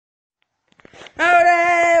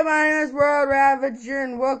Ravager,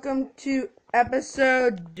 and welcome to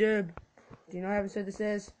episode. Do you know what episode this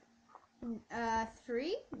is?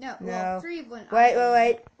 3? No, No. well, 3 when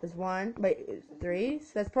Wait. There's 1. Wait, 3?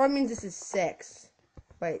 So that probably means this is 6.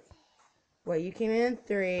 Wait, you came in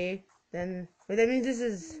 3. Then, wait, that means this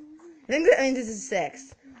is. I think that means this is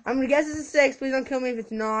 6. I'm gonna guess this is 6. Please don't kill me if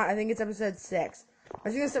it's not. I think it's episode 6. I'm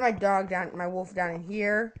just gonna set my dog down, my wolf down in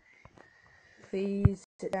here. Please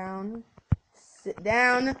sit down. Sit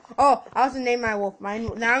down. Oh, I also named my wolf.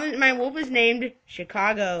 My wolf is named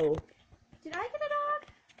Chicago. Did I get a dog?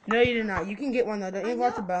 No, you did not. You can get one though. Don't you have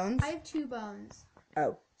lots of bones? I have 2 bones.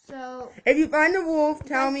 Oh. So if you find a wolf,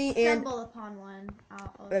 tell me. And stumble upon one.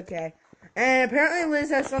 Okay. And apparently Liz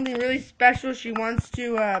has something really special she wants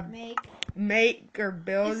to make or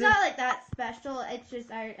build. It's not like that special. It's just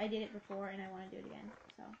I did it before and I want to do it again.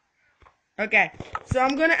 So. Okay. So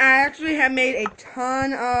I actually have made a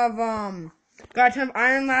ton of got a ton of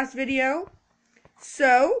iron last video.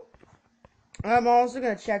 So I'm also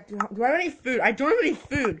gonna check. Do I have any food? I don't have any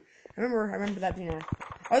food. I remember that being asked.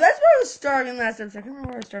 Oh, that's where I was starving last episode. I can't remember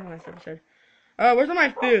where I was starving last episode. Oh, where's all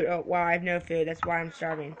my food? Oh, wow, I have no food. That's why I'm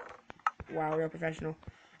starving. Wow, real professional.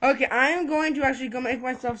 Okay, I am going to actually go make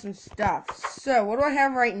myself some stuff. So, what do I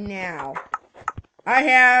have right now? I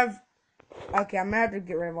have. Okay, I'm gonna have to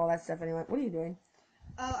get rid of all that stuff anyway. What are you doing?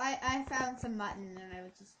 Oh, I found some mutton and I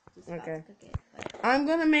was just about to cook it. But... I'm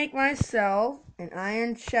gonna make myself an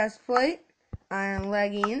iron chest plate, iron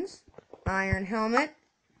leggings, iron helmet,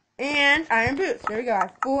 and iron boots. There we go. I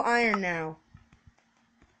have full iron now.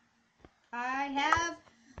 I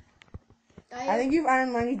think you have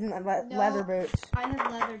iron leggings and leather boots. I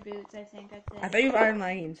have leather boots, I think. That's it. I thought you have iron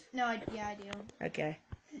leggings. No, I do. Okay.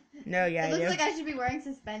 No, yeah, it looks like I should be wearing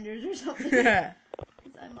suspenders or something.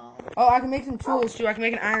 I'm all... Oh, I can make some tools too. I can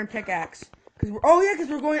make an iron pickaxe. I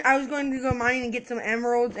was going to go mining and get some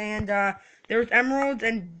emeralds, and there was emeralds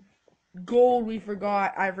and gold I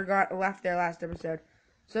forgot left there last episode.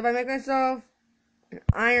 So if I make myself an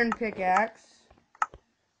iron pickaxe,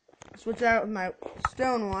 switch out with my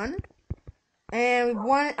stone one, and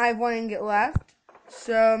I have 1 ingot left.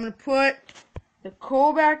 So I'm gonna put the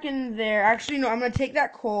coal back in there. Actually, no, I'm gonna take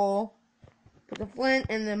that coal, put the flint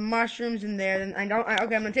and the mushrooms in there. Then okay, I'm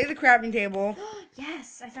gonna take the crafting table.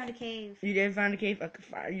 Yes, I found a cave. You did find a cave.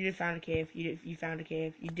 Okay, you did find a cave. You found a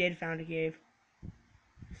cave. You did found a cave.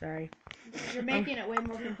 Sorry. You're making it way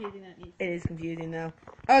more confusing than it needs. It is confusing though.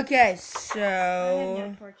 Okay, so. I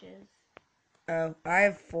have no torches. Oh, I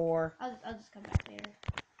have 4. I'll just come back later.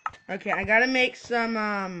 Okay, I gotta make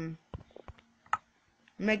some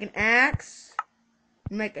make an axe,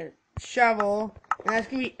 make a shovel, and that's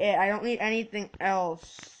gonna be it. I don't need anything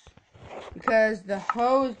else because the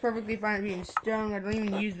hoe is perfectly fine at being stone. I don't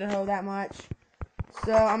even use the hoe that much.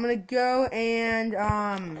 So I'm gonna go and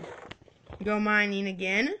go mining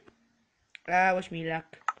again. Wish me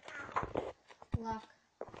luck.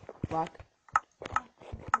 Luck.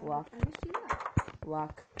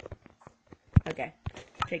 Okay.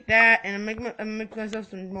 Take that, and I'm making myself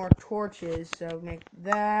some more torches. So make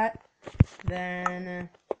that. Then,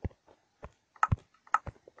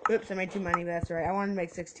 oops, I made too many, but that's alright. I wanted to make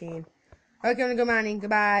 16. Okay, I'm gonna go mining.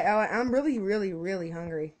 Goodbye. Oh, I'm really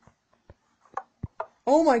hungry.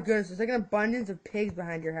 Oh my goodness, there's like an abundance of pigs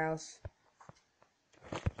behind your house.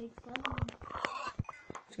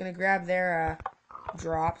 Just gonna grab their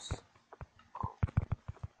drops.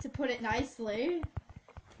 To put it nicely.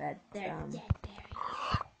 They're dead berries.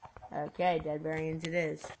 Okay, dead berries it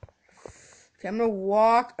is. Okay, I'm gonna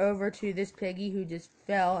walk over to this piggy who just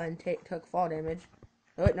fell and took fall damage.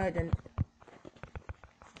 Oh, no, it didn't.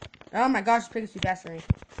 Oh my gosh, this pig is too fast for me.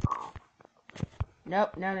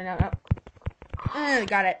 Nope, no.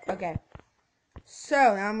 Got it. Okay.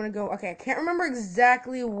 So, now I'm gonna go. Okay, I can't remember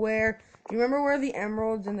exactly where. Do you remember where the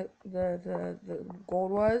emeralds and the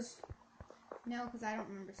gold was? No, because I don't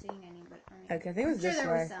remember seeing any, but okay, I think it was this way.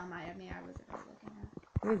 There was some. I wasn't really looking at.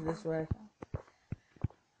 It was this way.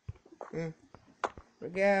 Here we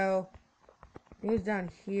go. It was down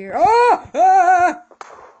here. Oh! Ah!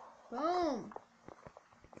 Boom.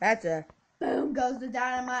 That's a... Boom goes the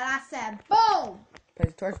dynamite. I said boom! Put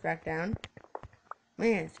the torch back down.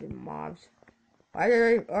 Man, it's been mobs. Why are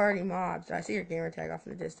there already mobs? I see your gamer tag off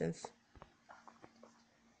in the distance.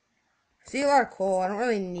 I see a lot of coal. I don't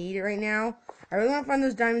really need it right now. I really want to find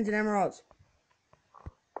those diamonds and emeralds.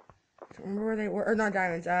 I don't remember where they were. Or not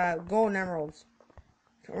diamonds. Gold and emeralds.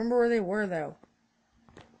 I don't remember where they were, though.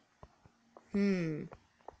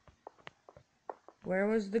 Where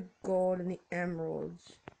was the gold and the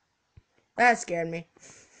emeralds? That scared me.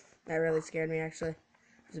 That really scared me, actually. It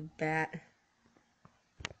was a bat.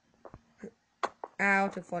 Ow,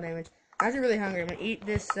 took full damage. I'm actually really hungry. I'm gonna eat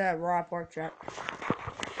this raw pork chop.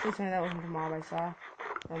 Please tell me that wasn't the mob I saw.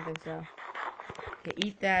 I don't think so. Okay,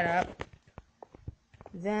 eat that up.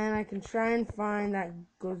 Then I can try and find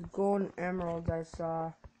those golden emeralds I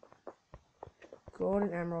saw.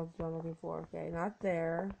 Golden emeralds is what I'm looking for. Okay, not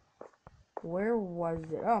there. Where was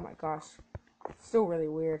it? Oh my gosh. It's still really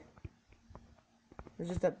weird. There's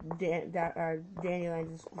just a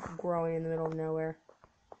dandelion just growing in the middle of nowhere.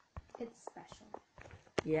 It's special.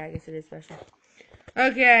 Yeah, I guess it is special.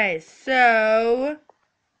 Okay, so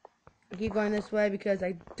I keep going this way because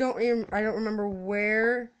I don't remember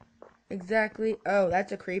where exactly. Oh,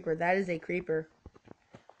 that's a creeper. That is a creeper.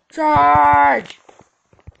 Charge!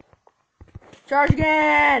 Charge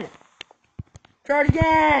again! Charge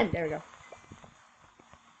again! There we go.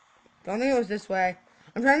 Don't think it was this way.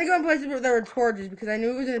 I'm trying to go in places where there were torches because I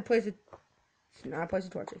knew it was in a place of... It's not a place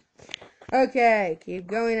of torches. Okay, keep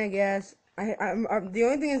going, I guess. The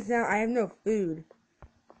only thing is now I have no food.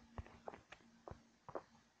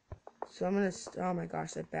 So I'm gonna... Oh my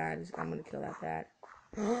gosh, that bat is... I'm gonna kill that bat.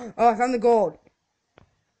 Oh, I found the gold.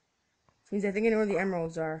 Which means I think I know where the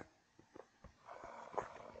emeralds are.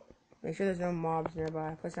 Make sure there's no mobs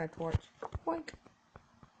nearby. Place on a torch. Boink.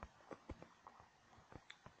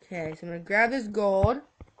 Okay, so I'm gonna grab this gold.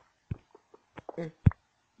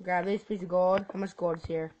 Grab this piece of gold. How much gold is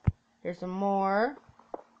here? Here's some more.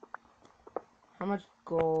 How much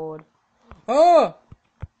gold? Oh!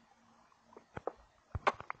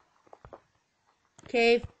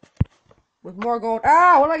 Cave. With more gold.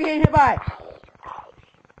 Ah! What am I getting hit by?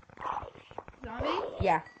 Zombie?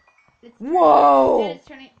 Yeah. Whoa!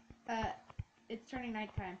 It's turning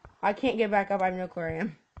nighttime. I can't get back up. I have no clue where I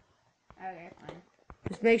am. Okay, fine.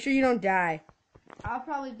 Just make sure you don't die. I'll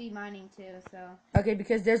probably be mining too, so. Okay,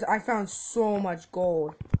 because I found so much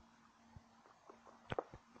gold.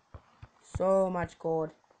 So much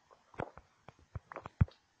gold.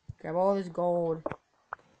 Grab all this gold.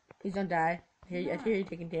 Please don't die. I hear you're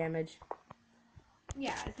taking damage.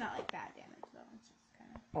 Yeah, it's not like bad damage though. It's just kind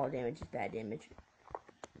of. All damage is bad damage.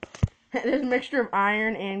 There's a mixture of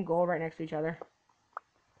iron and gold right next to each other.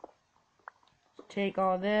 Take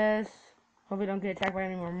all this. Hopefully don't get attacked by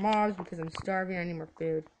any more mobs because I'm starving. I need more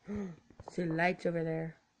food. See lights over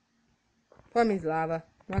there. Well, that means lava.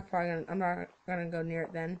 I'm not gonna go near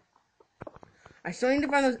it then. I still need to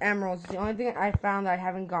find those emeralds. It's the only thing I found that I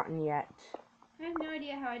haven't gotten yet. I have no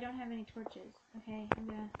idea how I don't have any torches. Okay, I'm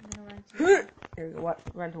gonna run to Here we go. What?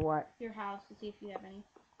 Run to what? your house to see if you have any.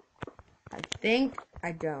 I think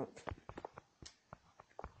I don't.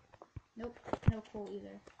 Nope, no coal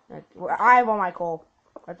either. I have all my coal.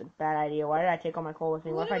 That's a bad idea. Why did I take all my coal with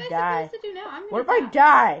me? What if am I die? supposed to do now? What if I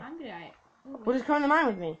die? I'm gonna die. Well, just come in the mine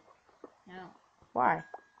with me. No. Why?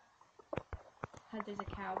 Because there's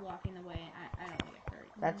a cow blocking the way. I don't want to get hurt.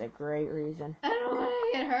 That's a great reason. I don't want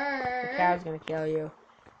to get hurt. The cow's gonna kill you.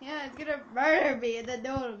 Yeah, it's gonna murder me, and then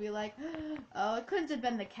no one will be like, "Oh, it couldn't have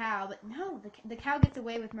been the cow." But no, the cow gets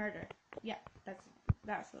away with murder. Yeah, that's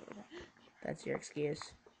what it was. That's your excuse.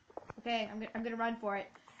 Okay, I'm gonna run for it.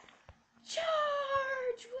 Charge!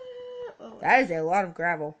 Oh, That is a lot of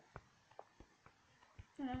gravel.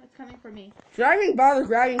 it's coming for me. Should I even bother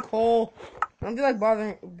grabbing coal? I don't feel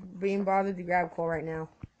like being bothered to grab coal right now.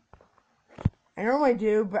 I normally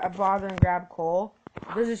do, but bother and grab coal.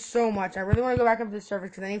 There's just so much. I really want to go back up to the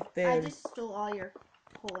surface because I need food. I just stole all your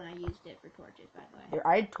coal and I used it for torches, by the way.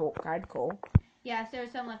 I had coal. Yeah, so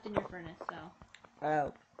there's some left in your furnace, so.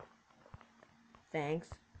 Oh. Thanks.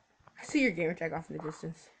 I see your gamer tag off in the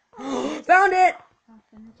distance. Found it! Off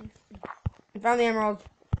in the distance. I found the emerald.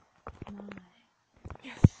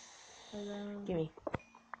 Yes. Hello. Give me.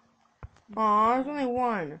 Aw, there's only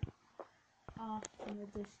one. Off in the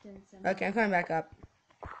distance. Okay, I'm coming back up.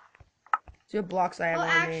 See what blocks I have on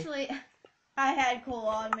me. Well, actually, I had coal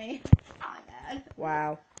on me. My bad.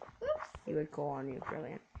 Wow. Oops. You had coal on you.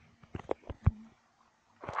 Brilliant.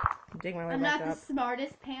 I'm taking my way I'm back not up. the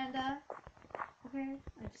smartest panda. Okay?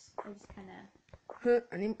 I just kind of...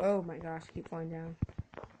 Oh my gosh, I keep falling down.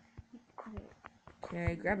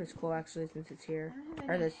 Okay, grab this coal actually since it's here.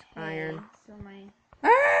 Or this iron. So my... Ah!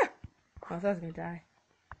 Oh, I thought I was gonna die.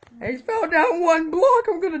 I just fell down one block.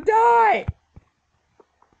 I'm gonna die.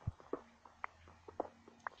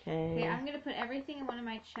 Okay. I'm gonna put everything in one of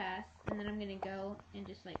my chests, and then I'm gonna go and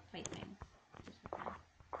just like fight things. Just for fun.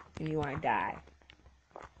 And you wanna die?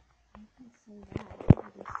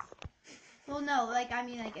 Well, no, like I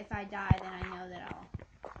mean, like if I die, then I know that I'll.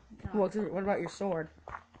 Well, what about your sword?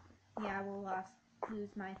 Yeah, I will lose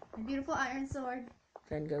my beautiful iron sword.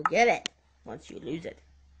 Then go get it once you lose it.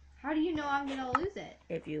 How do you know I'm gonna lose it?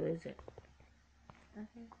 If you lose it.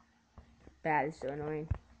 Okay. That is so annoying.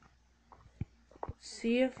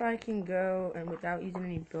 see if I can go and without using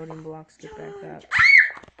any building blocks get back up.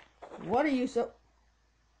 What are you so...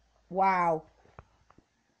 Wow.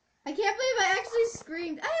 I can't believe I actually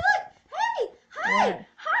screamed. Hey, look! Hey! Hi! What?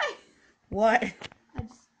 Hi! What? I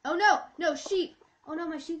just... Oh, no! No, sheep! Oh, no,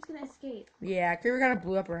 my sheep's gonna escape. Yeah, Creeper kind of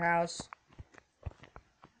blew up her house.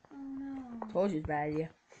 Oh, no. Told you it's bad idea.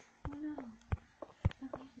 Oh, no. My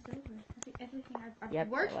life is over. Everything I've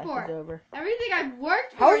worked life for. is over. Everything I've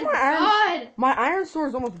worked How for is is my iron? gone! My iron sword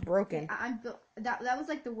is almost broken. That was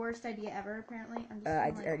like the worst idea ever, apparently. I'm just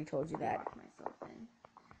I gonna, already told you that. lock myself in.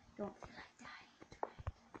 Don't feel like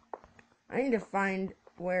dying. I need to find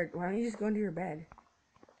where... Why don't you just go into your bed?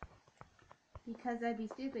 Because I'd be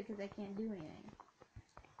stupid because I can't do anything.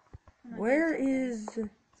 I'm not Where doing something. is...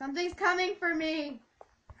 Something's coming for me!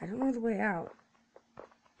 I don't know the way out.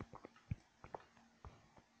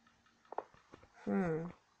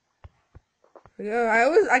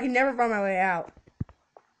 I can never find my way out.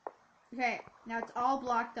 Okay, now it's all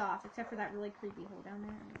blocked off except for that really creepy hole down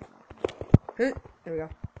there. There we go.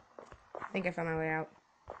 I think I found my way out.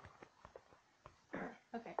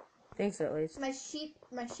 Okay. Think so, at least. My sheep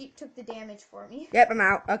took the damage for me. Yep, I'm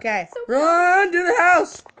out. Okay. So Run to the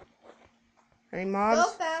house! Any mobs? Go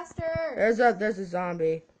faster! There's a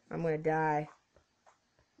zombie. I'm gonna die.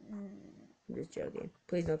 I'm just joking.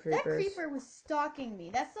 Please no creepers. That creeper was stalking me.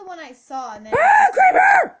 That's the one I saw, and then Ah,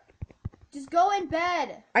 creeper! just go in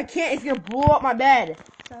bed. I can't. It's gonna blow up my bed.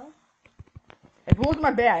 So? If it blows up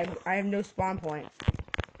my bed, I have no spawn point.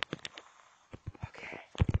 Okay.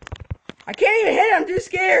 I can't even hit it. I'm too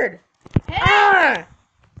scared. Hit it! Ah!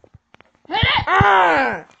 Hit it!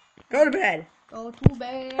 Ah! Go to bed. Go to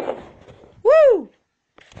bed. Woo!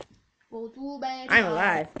 Go to bed. I'm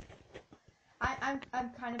alive.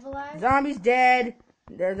 I'm kind of alive. Zombie's dead.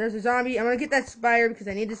 There's a zombie. I'm gonna get that spider because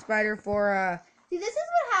I need the spider for See, this is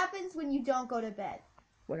what happens when you don't go to bed.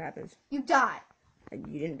 What happens? You die.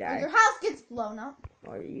 You didn't Or die. your house gets blown up.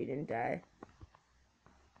 Or you didn't die.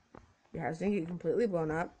 Your house didn't get completely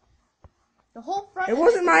blown up. The whole front. It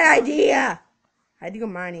wasn't my idea. I had to go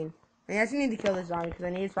mining. I actually need to kill this zombie because I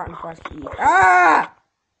need rotten flesh to eat. Ah!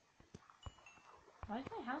 Why is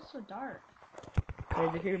my house so dark?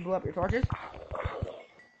 Did the creeper blow up your torches?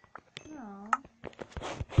 No.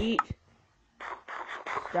 Eat.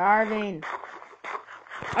 Starving.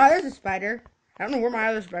 Oh, there's a spider. I don't know where my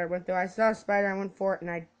other spider went though. I saw a spider, I went for it,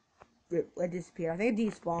 and it disappeared. I think it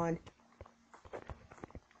despawned.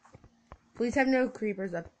 Please have no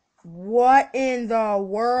creepers up. What in the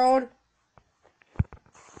world?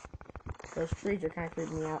 Those trees are kind of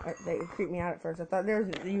creeping me out. They creeped me out at first. I thought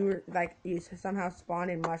you somehow spawned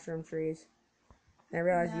in mushroom trees. And I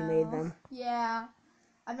realized you made them. Yeah.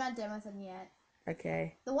 I'm not done with them yet.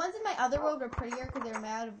 Okay. The ones in my other world were prettier because they were made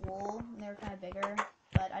out of wool and they were kind of bigger.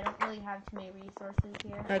 But I don't really have too many resources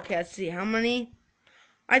here. Okay, let's see. How many?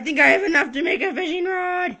 I think I have enough to make a fishing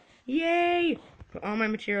rod. Yay! Put all my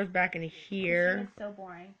materials back in here. Fishing is so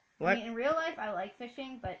boring. What? I mean, in real life, I like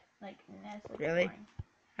fishing, but like, that's so Really? boring.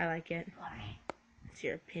 I like it. Boring. It's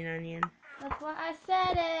your pin onion. That's why I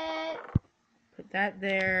said it. Put that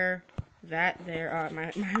there. That there. Oh,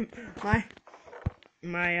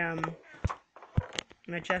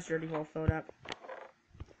 my chest already all filled up.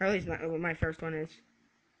 Or at least my first one is.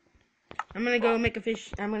 I'm gonna go make a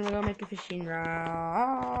fishing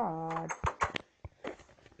rod.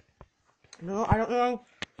 No, I don't know.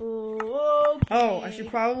 Okay. Oh, I should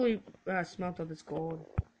probably smelt all this gold.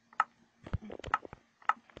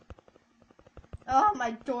 Oh,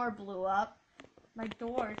 my door blew up. My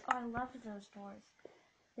doors. Oh, I loved those doors.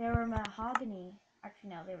 They were mahogany. Actually,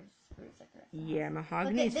 no, they were just spruce like the rest of the Yeah, house.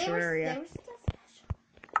 mahogany is They were still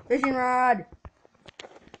special. Fishing rod.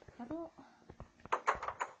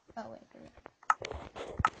 Oh, wait.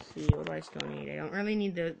 Let's see, what do I still need? I don't really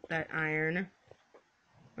need that iron.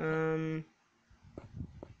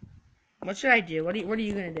 What should I do? What are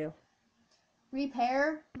you gonna do?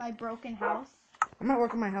 Repair my broken house. I'm not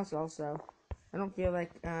working my house also. I don't feel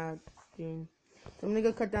like doing. So I'm gonna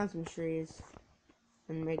go cut down some trees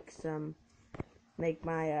and make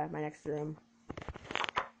my my next room.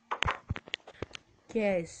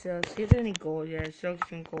 Okay, so see if there's any gold. Yeah, so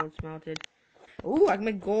some gold smelted. Ooh, I can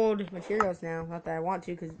make gold materials now. Not that I want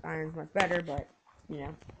to, because iron's much better, but you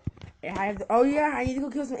know. Oh yeah, I need to go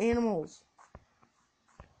kill some animals.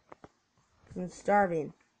 I'm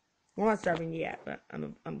starving. Well, I'm not starving yet, but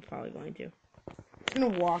I'm probably going to. I'm just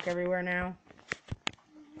gonna walk everywhere now.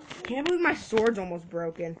 I can't believe my sword's almost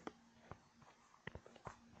broken.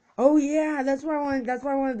 Oh yeah, that's why I wanted. That's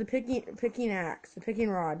why I wanted the picking axe, the fishing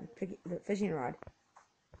rod. The picking rod.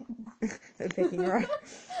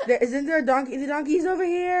 Isn't there a donkey? The donkey's over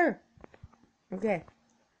here. Okay.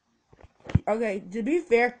 Okay, to be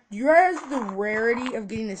fair, do you realize the rarity of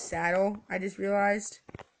getting the saddle? I just realized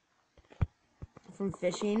from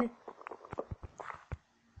fishing.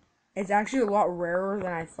 It's actually a lot rarer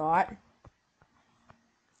than I thought.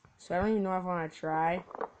 So I don't even know if I want to try.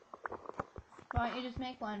 Why don't you just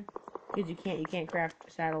make one? Because you can't craft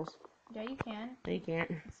saddles. Yeah, you can. No, you can't.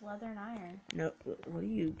 It's leather and iron. No, what are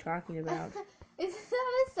you talking about? Is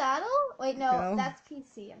that a saddle? Wait, no, that's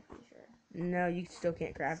PC, I'm pretty sure. No, you still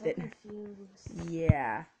can't craft So it. confused.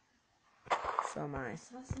 Yeah. So am I. I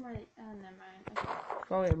saw somebody. Oh, never mind. Okay.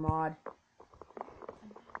 Probably a mod.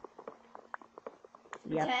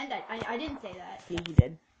 Yep. Pretend. I didn't say that. Yeah, you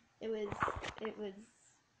did. It was.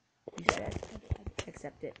 You said it.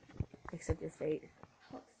 Accept it. Accept your fate.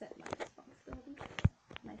 I'll accept my responsibility.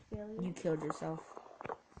 My failure. You killed yourself.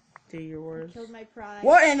 Through your words. I killed my pride.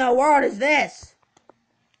 What in the world is this?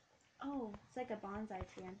 Oh, it's like a bonsai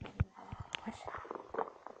tree on top of the head. What?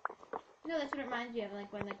 No, that's what it reminds me of,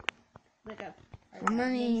 like when a How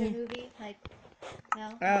many? ninja movie, like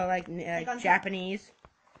no. Oh, like Japanese.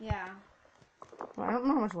 Yeah. Well, I don't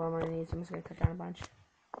know how much wood I'm gonna need, so I'm just gonna cut down a bunch.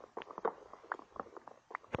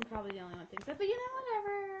 I'm probably the only one thinks that, but you know,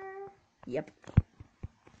 whatever. Yep.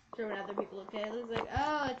 Sure, when other people look at it, it looks like,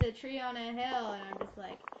 oh, it's a tree on a hill, and I'm just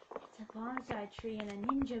like, it's a bonsai tree in a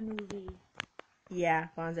ninja movie. Yeah,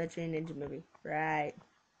 Bonsai Tree Ninja movie. Right.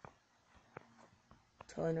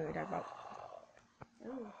 Totally know what you're talking about.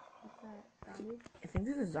 Ooh, what's that? Zombie? I think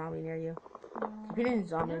there's a zombie near you. No. You're getting a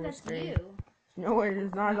zombie No, on your that's screen. you. No,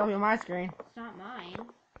 there's not a zombie on my screen. It's not mine.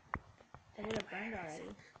 It would have burned already.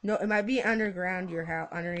 No, it might be underground your house,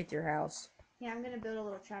 underneath your house. Yeah, I'm gonna build a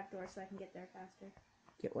little trapdoor so I can get there faster.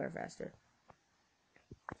 Get where faster?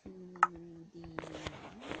 To the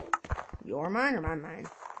Your mine or my mine?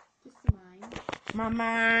 just mine. My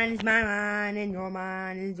mine is my mine, and your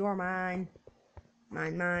mine is your mine.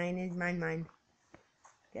 Mine is mine.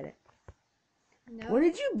 Get it? No. What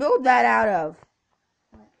did you build that out of?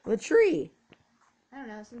 What? The tree. I don't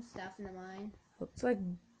know, some stuff in the mine. Looks like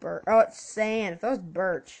birch. Oh, it's sand. If that was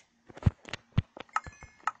birch.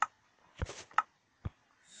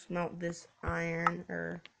 Smelt this iron,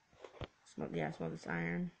 smelt this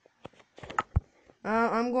iron.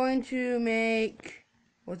 I'm going to make.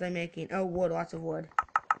 What was I making? Oh, wood. Lots of wood.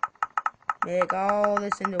 Make all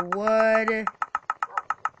this into wood.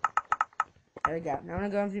 There we go. Now I'm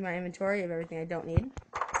going to go through my inventory of everything I don't need.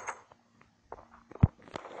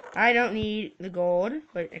 I don't need the gold,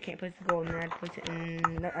 but I can't place the gold in there. I have to place it in.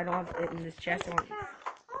 No, I don't want it in this chest. I want.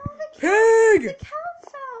 Oh, the Pig! The cow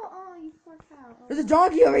fell! Oh, you poor cow. Oh, There's a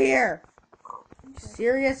donkey over here!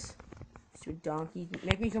 Serious? Stupid donkey.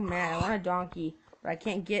 Make me so mad. I want a donkey, but I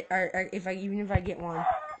can't get. Even if I get one,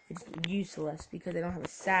 it's useless because I don't have a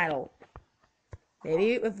saddle.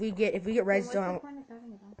 Maybe if we get redstone, what's the point of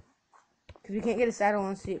having a donkey? because we can't get a saddle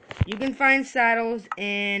unless you can find saddles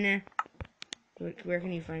in. Where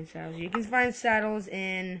can you find saddles? You can find saddles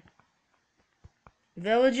in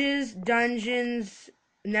villages, dungeons,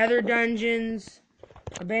 nether dungeons,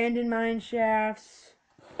 abandoned mine shafts,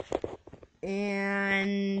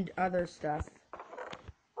 and other stuff.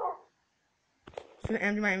 Just gonna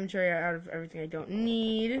empty my inventory out of everything I don't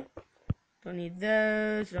need. Don't need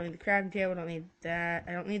those. Don't need the crafting table. Don't need that.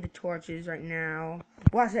 I don't need the torches right now.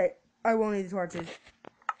 Watch it. I won't need the torches.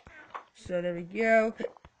 So there we go.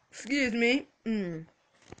 Excuse me. I'm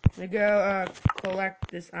gonna go collect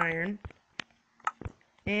this iron.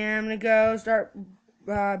 And I'm gonna go start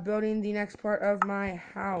building the next part of my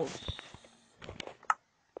house.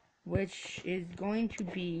 Which is going to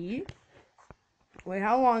be... Wait,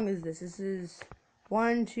 how long is this? This is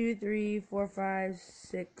 1, 2, 3, 4, 5,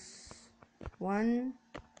 6... 1,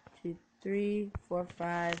 2, 3, 4,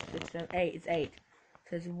 5, 6, 7, 8. It's 8.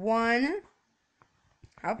 So it's 1...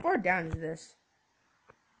 How far down is this?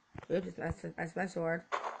 Oops, that's my sword.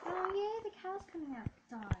 Oh, yeah, the cow's coming out.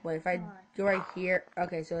 Die. Wait, if I go right here...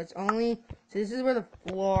 Okay, so it's only... So this is where the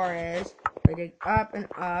floor is. I dig up and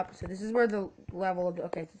up. So this is where the level of the...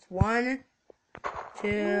 Okay, so it's 1, 2...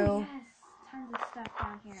 Ooh, yes. Tons of stuff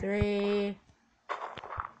down here. 3,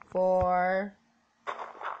 4,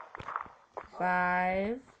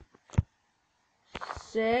 5,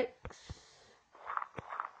 6,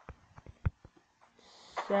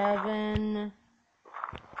 7,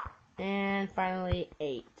 and finally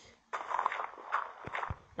 8.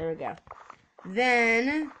 There we go.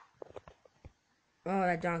 Then, oh,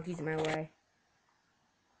 that donkey's in my way.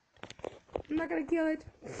 I'm not gonna kill it.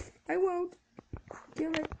 I won't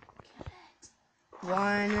kill it.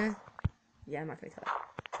 1. Yeah, I'm not gonna kill it.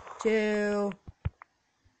 2,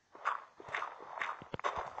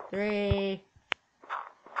 3,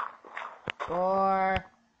 4,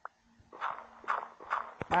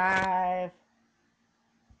 5,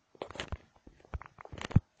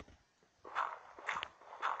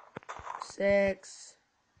 6.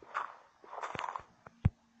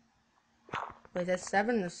 Wait, that's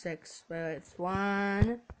 7 or 6? Wait, it's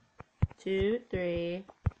 1, 2, 3,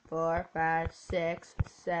 4, 5, 6,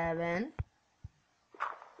 7,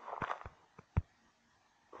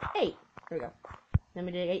 8. There we go. Let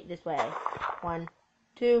me do 8 this way. 1,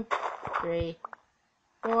 2, 3,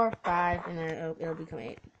 4, 5, and then it'll become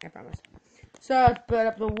 8. I promise. So let's build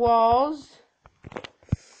up the walls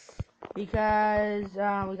because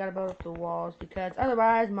we gotta build up the walls because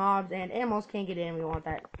otherwise mobs and animals can't get in. We want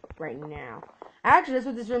that right now. Actually, that's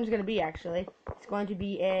what this room's gonna be. Actually, it's going to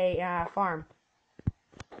be a farm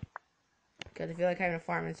because I feel like having a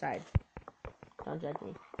farm inside. Don't judge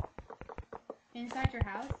me. Inside your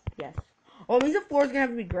house? Yes. Oh, it means the floor's gonna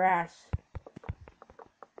have to be grass.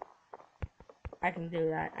 I can do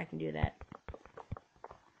that. I can do that.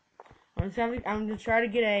 I'm gonna try to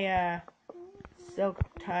get a silk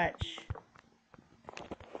touch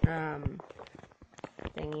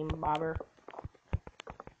thingy bobber.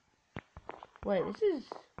 Wait, this is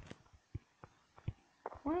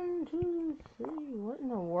 1, 2, 3. What in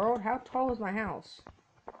the world? How tall is my house?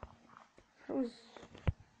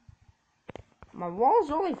 My walls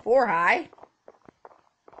are only 4 high.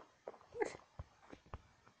 What?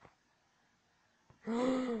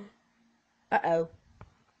 Uh-oh.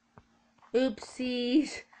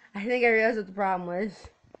 Oopsies. I think I realized what the problem was.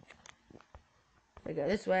 I go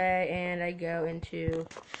this way, and I go into...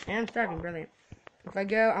 And I'm starving, brilliant. If I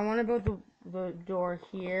go, I want to build the door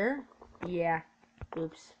here. Yeah.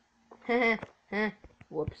 Oops.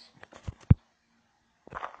 Whoops.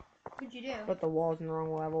 What'd you do? Put the walls in the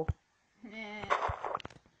wrong level.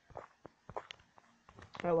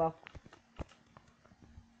 Oh well.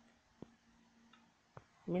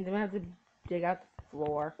 It means I'm gonna have to dig out the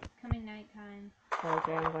floor. Coming nighttime.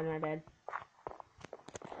 Okay, I'm going to my bed.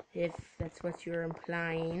 If that's what you're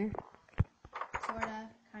implying. Sorta,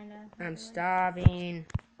 kinda. I'm starving.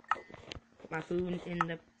 Put my food in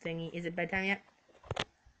the thingy. Is it bedtime yet?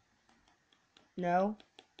 No?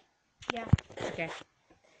 Yeah. Okay.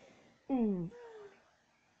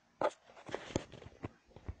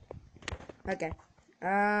 Okay.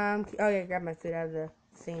 Oh yeah, grab my food out of the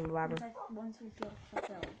thingy blabber. Once we feel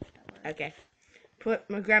fulfilled. Okay.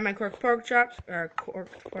 Grab my corked pork chops, or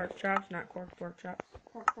corked pork chops, not corked pork chops.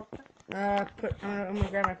 I'm gonna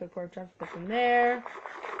grab my cooked pork chops, put them there.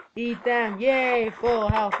 Eat them, yay! Full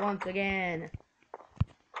health once again.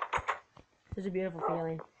 It's a beautiful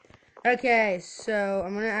feeling. Okay, so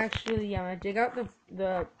I'm gonna dig out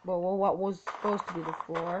what was supposed to be the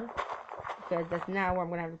floor, because that's now where I'm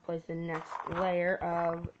gonna have to place the next layer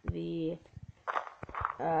of the.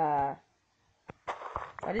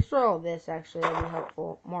 I destroy all this, actually, that'll be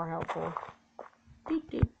helpful, more helpful. Doop,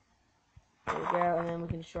 doop. There we go, and then we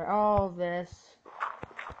can destroy all of this,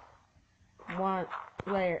 one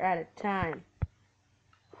layer at a time.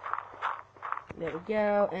 There we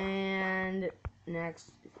go, and next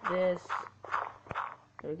is this.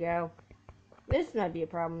 There we go. This might be a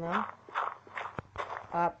problem, though.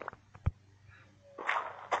 Up.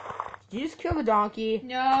 Did you just kill the donkey?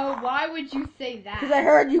 No, why would you say that? Because I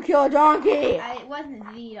heard you kill a donkey! It wasn't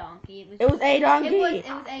the donkey. It was a donkey! It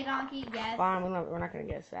was a donkey, yes. Fine, we're not going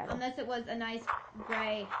to get a saddle. Unless it was a nice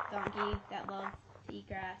gray donkey that loves to eat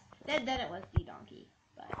grass. Then it was the donkey.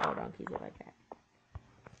 But all donkeys are like that.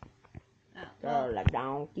 Oh, Well, like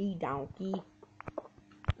donkey. Donkey.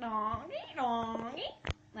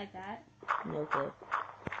 Like that. No clue.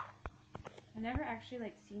 I've never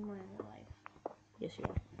actually seen one in real life. Yes, you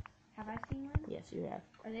have. Have I seen one? Yes, you have.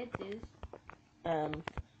 Are they at zoos? There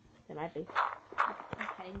might be. A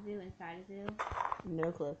petting zoo inside a zoo?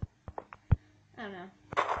 No clue. I don't know.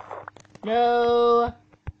 No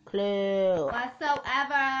clue.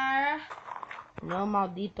 Whatsoever. No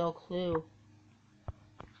maldito clue.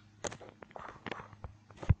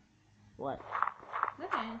 What?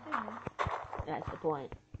 Okay, That's the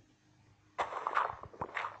point.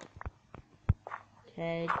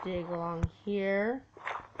 Okay, dig along here.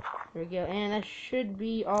 There we go. And that should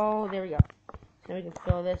be all. There we go. So we can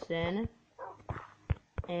fill this in.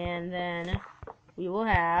 And then we will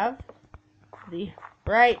have the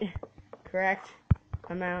correct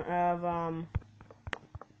amount of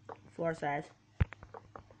floor size.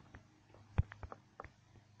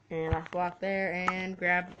 And last block there, and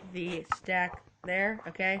grab the stack there,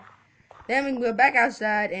 okay? Then we can go back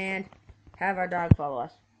outside and have our dog follow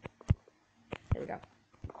us. There we go.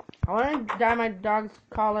 I want to dye my dog's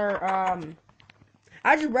collar,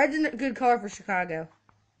 actually red's a good color for Chicago.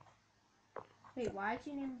 Wait, why did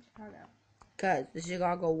you name it Chicago? Cause the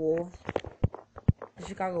Chicago Wolves. The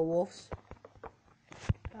Chicago Wolves.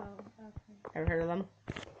 Oh, okay. Ever heard of them?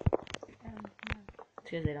 No.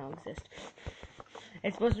 Because they don't exist.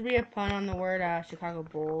 It's supposed to be a pun on the word Chicago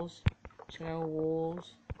Bulls. Chicago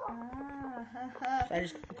Wolves. Ah. So I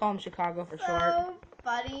just call them Chicago for short. So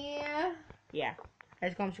funny. Yeah. I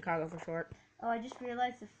just call them Chicago for short. Oh, I just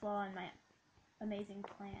realized the flaw in my amazing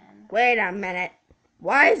plan. Wait a minute.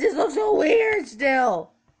 Why does this look so weird still?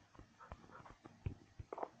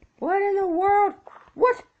 What in the world?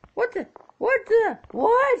 What? What the? What the?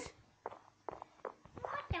 What?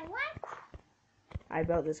 What the what? I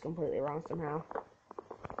built this completely wrong somehow.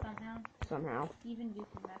 Somehow. Even you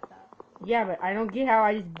can mess up. Yeah, but I don't get how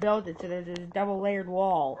I just built it so there's this double layered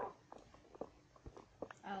wall.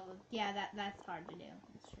 Oh, yeah, that's hard to do.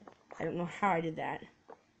 That's true. I don't know how I did that.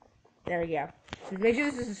 There we go. So make sure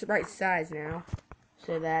this is the right size now.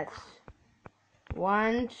 So that's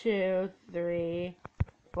 1, 2, 3,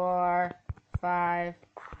 4, 5,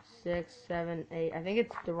 6, 7, 8. I think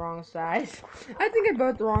it's the wrong size. I think I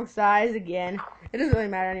built the wrong size again. It doesn't really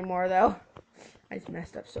matter anymore though. I just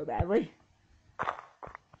messed up so badly.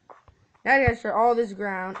 Now I gotta start all this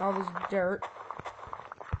ground, all this dirt.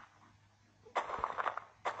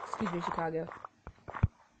 Excuse me, Chicago.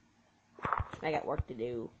 I got work to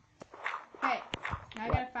do. Okay, now I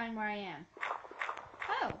gotta find where I am.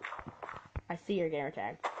 Oh. I see your gamer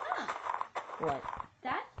tag. Huh. What?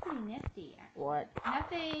 That's pretty nifty. Actually. What?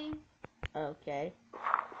 Nothing. Okay.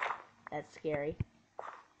 That's scary.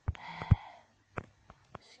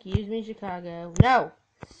 Excuse me, Chicago. No!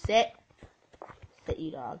 Sit. Sit,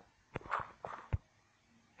 you dog.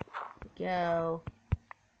 Go.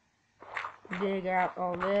 Dig out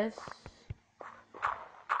all this.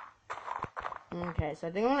 Okay, so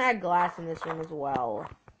I think I'm gonna add glass in this room as well.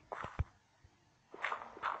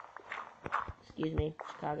 Excuse me,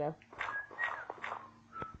 Chicago.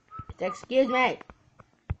 Excuse me!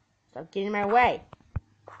 Stop getting in my way.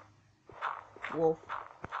 Wolf.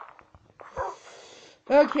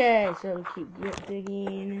 Okay, so we keep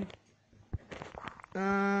digging.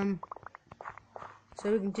 So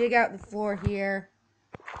we can dig out the floor here.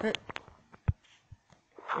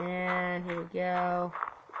 And here we go.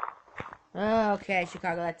 Okay,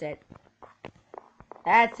 Chicago, that's it.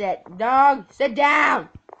 That's it. Dog, sit down!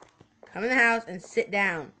 Come in the house and sit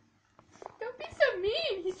down. Don't be so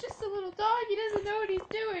mean. He's just a little dog. He doesn't know what he's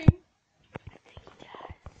doing. I think he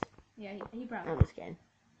does. Yeah, he probably I'm just kidding.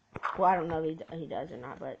 Well, I don't know if he does or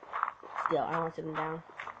not, but still, I don't want to sit him down.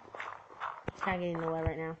 He's kind of getting in the way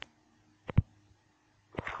right now.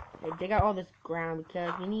 Okay, dig out all this ground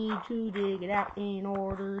because we need to dig it out in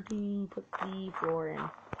order to put the floor in.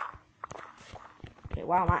 Okay,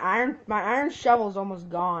 wow, my iron shovel's almost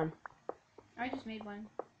gone. I just made one.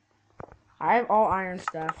 I have all iron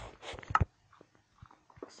stuff.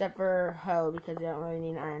 Except for hoe, because I don't really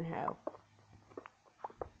need an iron hoe.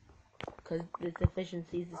 Because its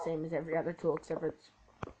efficiency is the same as every other tool, except for its,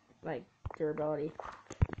 like, durability.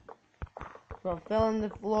 So I'll fill in the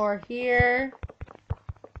floor here.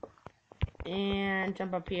 And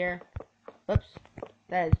jump up here. Oops.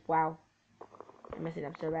 That is, wow. I'm messing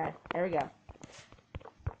up so bad. There we go.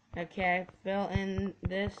 Okay, fill in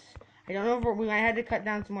this. I don't know if we might have to cut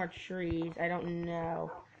down some more trees. I don't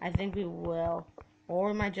know. I think we will. Or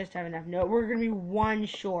we might just have enough. No, we're going to be one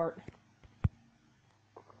short.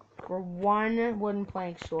 We're one wooden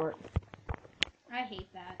plank short. I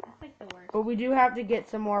hate that. That's like the worst. But we do have to get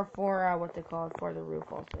some more for, what's it called, for the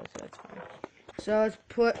roof also, so that's fine. So let's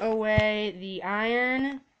put away the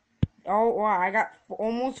iron. Oh, wow, I got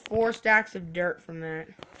almost 4 stacks of dirt from that.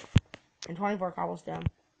 And 24 cobblestone.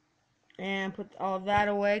 And put all of that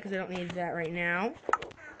away, because I don't need that right now.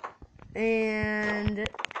 And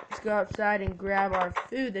let's go outside and grab our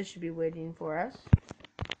food that should be waiting for us.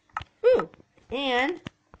 Ooh! And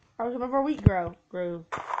some of our wheat growed.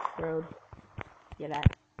 Yeah,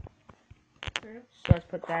 that. True. So let's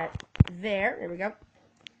put that there. There we go.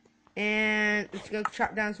 And let's go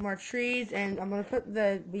chop down some more trees. And I'm gonna put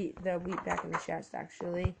the wheat back in the chest.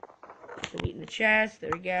 Actually, the wheat in the chest.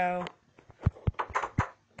 There we go.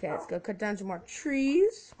 Okay, let's go cut down some more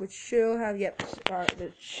trees, which shall have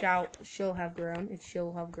shall have grown. It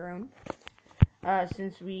shall have grown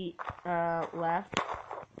since we left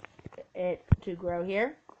it to grow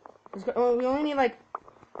here. We only need like,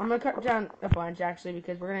 I'm gonna cut down a bunch actually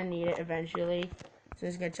because we're gonna need it eventually. So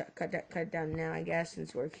I'm just gonna cut it down now, I guess,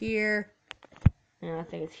 since we're here. And I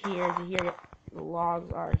think it's here. So here the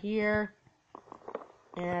logs are here,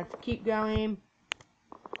 and let's keep going.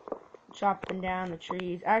 Chopping down the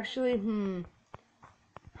trees. Actually,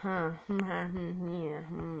 Huh. Yeah.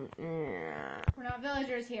 We're not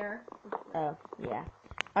villagers here. Oh, yeah.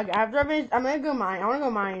 Okay, after I finish, I'm gonna go mine. I wanna go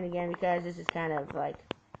mining again because this is kind of like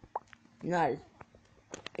not as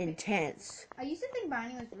intense. I used to think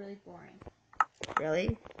mining was really boring.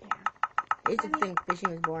 Really? Yeah. I used to think fishing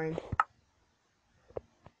was boring.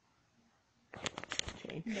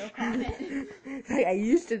 Okay. No comment. Like, I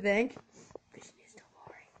used to think fishing is still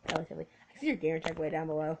boring. Relatively. I see your gamer tag way down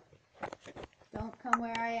below. Don't come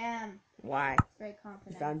where I am. Why? It's very You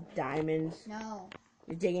confident. found diamonds. No.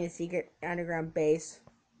 You're digging a secret underground base.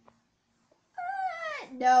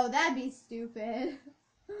 No, that'd be stupid.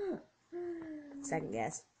 Second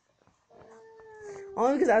guess.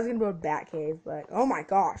 Only because I was gonna build a bat cave, but oh my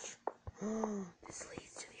gosh. This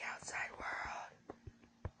leads to the outside world.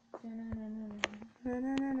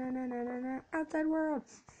 Outside world.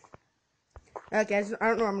 Okay, so I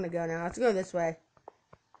don't know where I'm gonna go now. Let's go this way.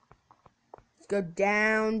 Let's go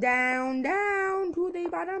down, down, down to the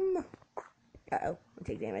bottom. Uh-oh, I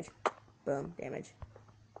take damage. Boom, damage.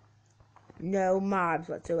 No mobs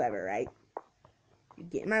whatsoever, right? You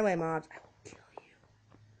get in my way, mobs. I will kill you.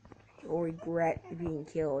 You'll regret being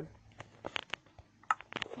killed.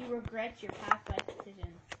 You regret your past life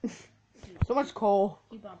decisions. So much coal.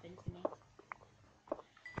 You bump into me.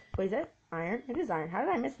 Wait, is that iron? It is iron. How did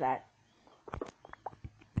I miss that?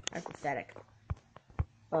 That's pathetic.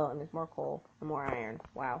 Oh, and there's more coal and more iron.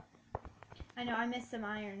 Wow. I know, I missed some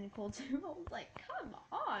iron and coal too. I was like, come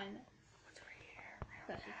on. What's over here?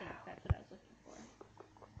 Especially since that's what I was looking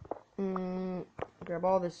for. Grab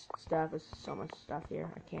all this stuff. There's so much stuff here.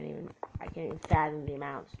 I can't even fathom the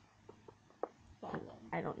amounts.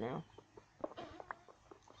 I don't know.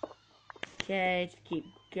 Okay, just keep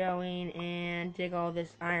going and dig all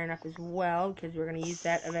this iron up as well, because we're going to use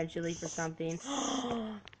that eventually for something.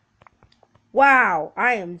 Wow,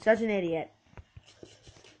 I am such an idiot.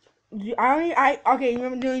 Okay,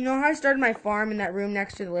 you know how I started my farm in that room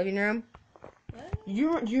next to the living room? What? Do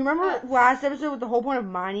you remember last episode what the whole point of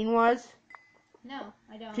mining was? No,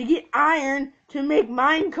 I don't. To get iron to make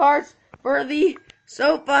mine carts for the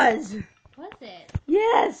sofas. Was it?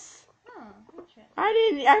 Yes. Oh,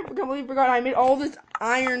 interesting. I completely forgot I made all this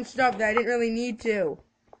iron stuff that I didn't really need to.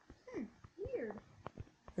 Weird.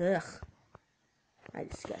 Ugh. I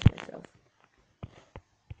disgust myself.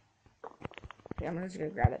 Okay, I'm just gonna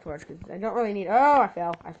grab that torch because I don't really need. Oh, I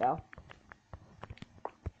fell.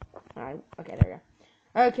 Okay, there we go.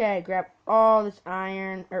 Okay, grab all this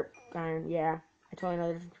iron. Iron, yeah. I totally know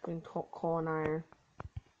the difference between coal and iron.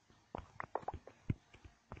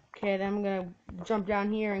 Okay, then I'm gonna jump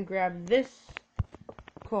down here and grab this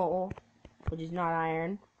coal, which is not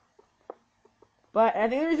iron. But I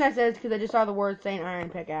think the reason I said it is because I just saw the word saying iron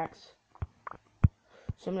pickaxe.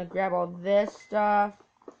 So I'm gonna grab all this stuff.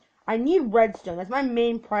 I need redstone. That's my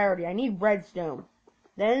main priority. I need redstone.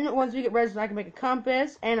 Then once we get redstone, I can make a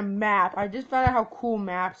compass and a map. I just found out how cool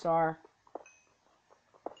maps are.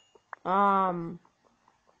 I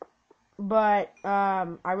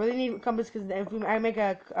really need a compass because if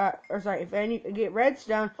I get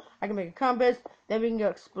redstone, I can make a compass. Then we can go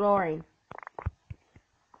exploring.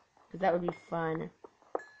 Because that would be fun.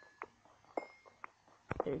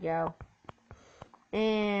 There we go.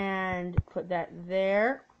 And put that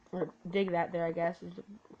there. Or dig that there, I guess, is the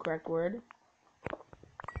correct word.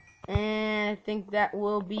 And I think that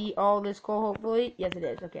will be all this coal, hopefully. Yes, it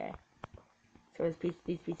is. Okay. So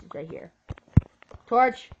these pieces right here.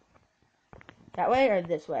 Torch! That way or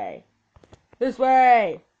this way? This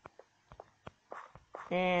way!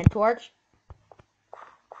 And torch.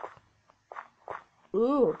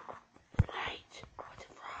 Ooh. Light. What's it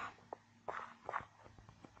from?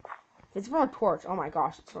 It's from a torch. Oh my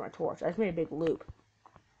gosh, it's from a torch. I just made a big loop.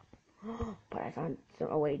 But I found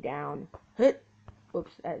a way down.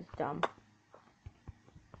 Oops, that is dumb.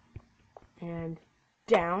 And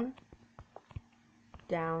down.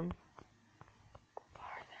 Down.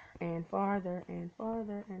 Farther. And farther. And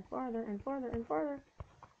farther. And farther. And farther. And farther.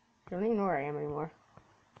 I don't even know where I am anymore.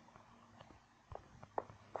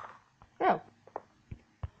 Oh.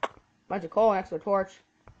 Bunch of coal next to a torch.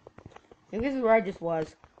 I think this is where I just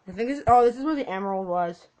was. I think this is where the emerald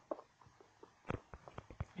was.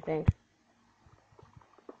 I think.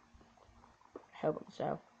 I hope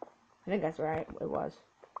so. I think that's where it was.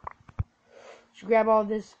 Should grab all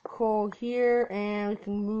this coal here, and we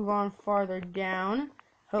can move on farther down.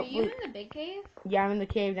 Hopefully, Are you in the big cave? Yeah, I'm in the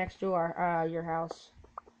cave next to your house.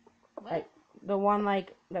 What? Like the one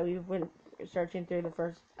that we went searching through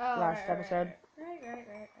the last episode. Right.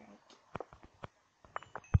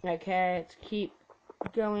 Okay, let's keep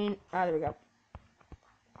going. There we go.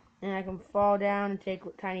 And I can fall down and take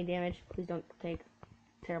tiny damage. Please don't take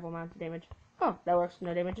terrible amounts of damage. Oh, that works.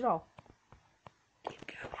 No damage at all. Keep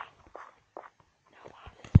going. No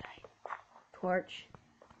mobs in sight. Torch.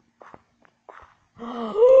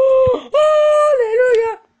 Hallelujah!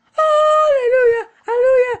 Hallelujah!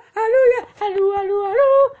 Hallelujah! Hallelujah!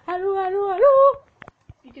 Hallelujah! Hallelujah!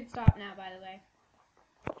 You can stop now, by the way.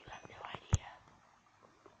 You have no idea.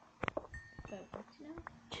 So, what's now?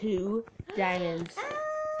 2 diamonds. Ah,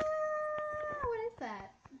 what is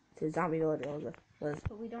that? It's a zombie villager.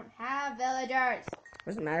 But we don't have villagers.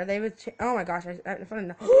 Doesn't matter. They would. Oh my gosh! I found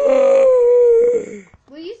enough.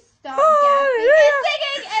 Will you stop gasping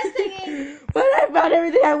and singing? But I found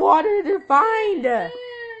everything I wanted to find.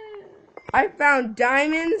 I found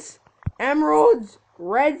diamonds, emeralds,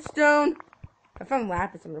 redstone. I found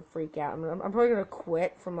lapis. I'm gonna freak out. I'm probably gonna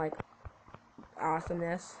quit from like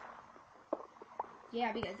awesomeness.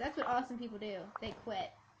 Yeah, because that's what awesome people do. They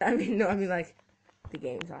quit. I mean, no. I mean like the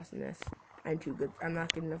game's awesomeness. I'm too good. I'm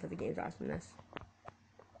not good enough for the game's awesomeness.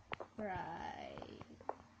 Right.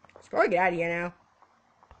 Let's probably get out of here now.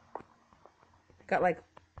 Got like,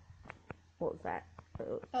 what was that?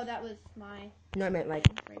 Oh, that was my. No, I meant like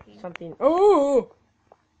breaking. something. Oh,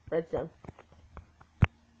 redstone.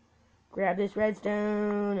 Grab this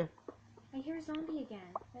redstone. I hear a zombie again.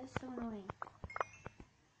 That is so annoying.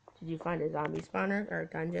 Did you find a zombie spawner or a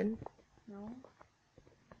dungeon? No.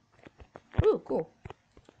 Ooh, cool.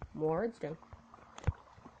 More redstone.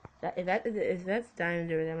 If that's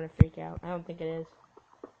diamonds over there, I'm gonna freak out. I don't think it is.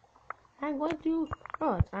 I'm going to.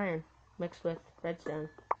 Oh, it's iron mixed with redstone.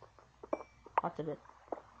 Lots of it.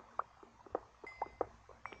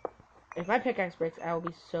 If my pickaxe breaks, I will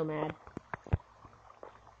be so mad.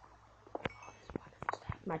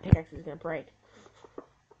 My pickaxe is gonna break.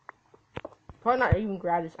 Probably not even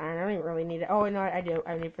grab this iron. I don't even really need it. Oh no, I do.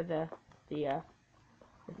 I need it for the you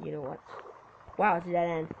know what? Wow, it's a dead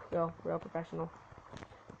end. Real professional.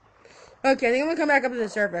 Okay, I think I'm gonna come back up to the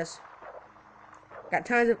surface. Got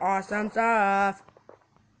tons of awesome stuff.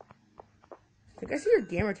 I think I see your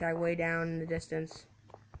gamer tag way down in the distance.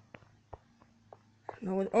 I don't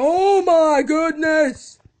know what. Oh my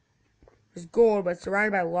goodness! There's gold, but it's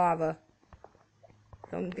surrounded by lava.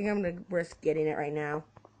 I don't think I'm gonna risk getting it right now.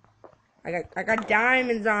 I got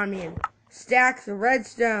diamonds on me and stacks of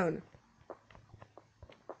redstone.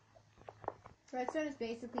 Redstone is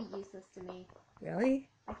basically useless to me. Really?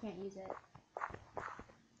 I can't use it.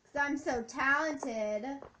 Because I'm so talented.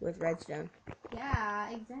 With redstone.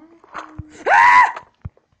 Yeah, exactly. Ah!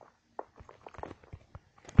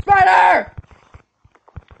 Spider!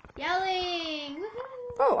 Yelling!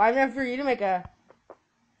 Woohoo! Oh, I have enough for you to make a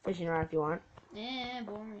fishing rod if you want.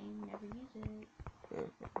 Boring. Never use it.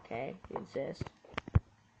 Okay, you insist.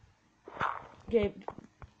 Okay,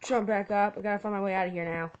 jump back up. I gotta find my way out of here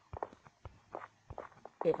now.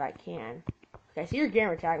 If I can. Okay, I see your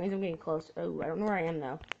gamer tag. Means I'm getting close. Oh, I don't know where I am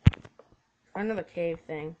though. Find another cave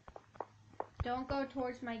thing. Don't go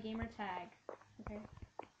towards my gamer tag. Okay.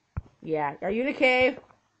 Yeah. Are you in a cave?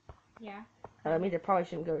 Yeah. That means I probably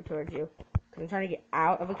shouldn't go towards you. Because I'm trying to get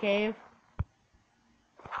out of a cave.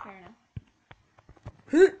 Fair enough.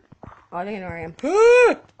 Oh, I think I know where I am.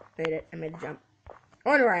 Made it. I made the jump.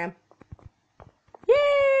 Oh, I know where I am. Yay!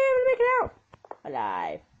 I'm gonna make it out.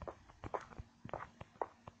 Alive.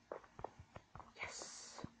 Yes.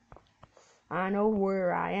 I know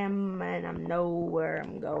where I am, and I know where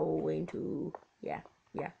I'm going to. Yeah.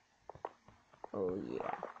 Oh,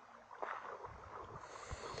 yeah.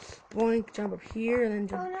 Boink, jump up here, and then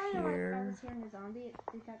jump no, I here. was hearing a zombie.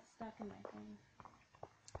 It got stuck in my thing.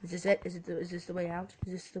 Is this it? Is this the way out?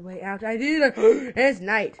 Is this the way out? I did it! And it's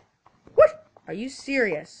night. What? Are you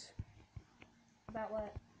serious? About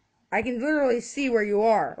what? I can literally see where you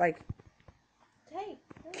are. Like, Hey.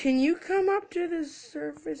 can you come up to the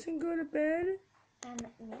surface and go to bed?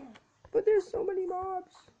 Yeah. But there's so many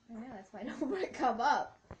mobs. I know, that's why I don't want to come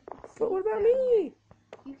up. But what about me?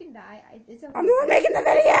 You can die. It's okay. I'm the one making the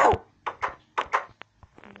video!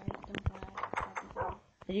 Don't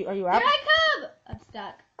die. Are you up? Here I come! I'm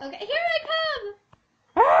stuck. Okay, here I come!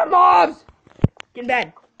 Ah, mobs! Get in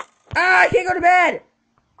bed. Ah, I can't go to bed!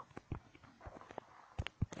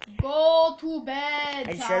 Go to bed,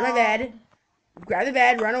 I just showed my bed. Grab the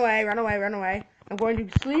bed, run away. I'm going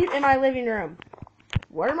to sleep in my living room.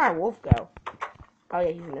 Where did my wolf go? Oh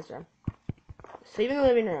yeah, he's in this room. Sleep in the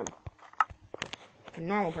living room. Like a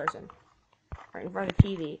normal person. Right in front of the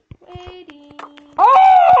TV. Waiting.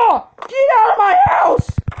 Oh! Get out of my house!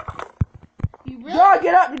 You really? Dog,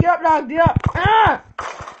 get up, dog, get up! Ah!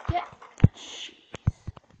 Jeez.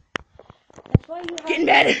 That's why you have. Get in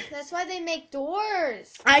bed! That's why they make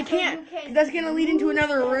doors. I can't. That's gonna lead into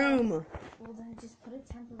another room. Well, then just put it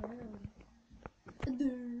temporarily.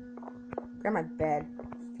 Grab my bed.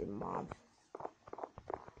 Stupid mobs.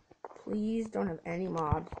 Please don't have any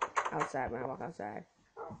mobs outside when I walk outside.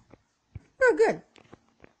 Oh, good.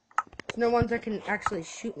 There's no ones that can actually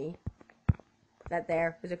shoot me. That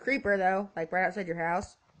there. There's a creeper, though, like right outside your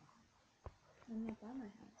house. I'm not by my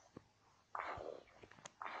house.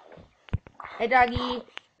 Hey, doggy.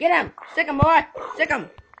 Get him. Stick him, boy. Stick him.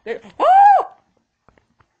 Oh!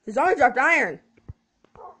 The zombie dropped iron.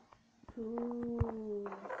 Ooh.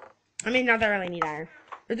 I mean, not that I really need iron.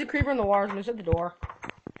 There's a creeper in the walls, and there's at the door.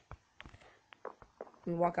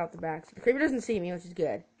 And walk out the back. So the creeper doesn't see me, which is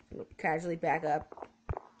good. I'll casually back up.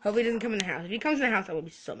 Hopefully he doesn't come in the house. If he comes in the house, I will be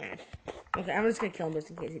so mad. Okay, I'm just gonna kill him just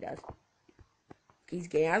in case he does. He's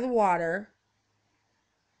getting out of the water.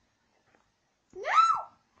 No!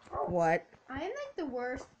 What? I am like the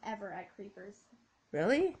worst ever at creepers.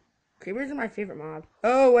 Really? Creepers are my favorite mob.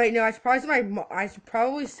 Oh wait, no. I should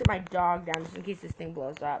probably sit my dog down just in case this thing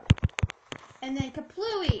blows up. And then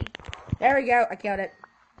kaplooey! There we go. I killed it.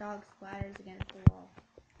 Dog splatters against the wall.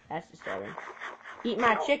 That's disturbing. Eat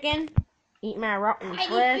my chicken. Eat my rotten flesh.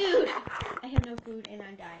 I need food! I have no food and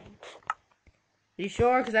I'm dying. You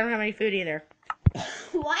sure? Because I don't have any food either.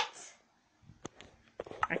 What?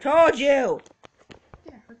 I told you!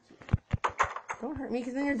 I'm gonna hurt you. Don't hurt me,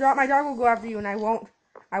 because then my dog will go after you and I won't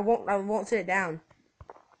sit it down.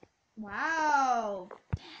 Wow.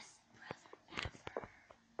 Best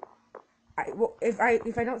brother ever.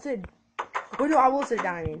 If I don't sit, well, no, I will sit it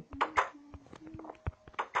down, I mean.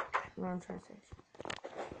 What I'm trying to say.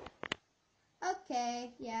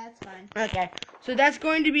 Okay, yeah, it's fine. Okay, so that's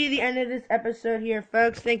going to be the end of this episode here,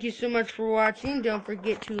 folks. Thank you so much for watching. Don't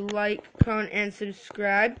forget to like, comment, and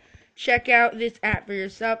subscribe. Check out this app for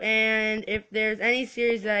yourself. And if there's any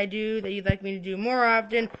series that I do that you'd like me to do more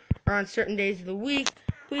often or on certain days of the week,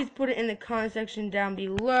 please put it in the comment section down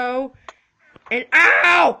below. And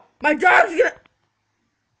ow! My dog's gonna...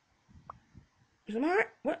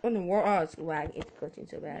 What in the world? Oh, it's lagging. It's glitching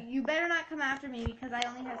so bad. You better not come after me because I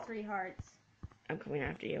only have 3 hearts. I'm coming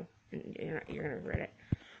after you, and you're gonna regret it.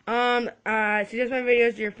 Suggest my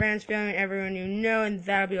videos to your friends, family, and everyone you know, and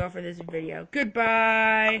that'll be all for this video.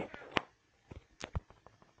 Goodbye!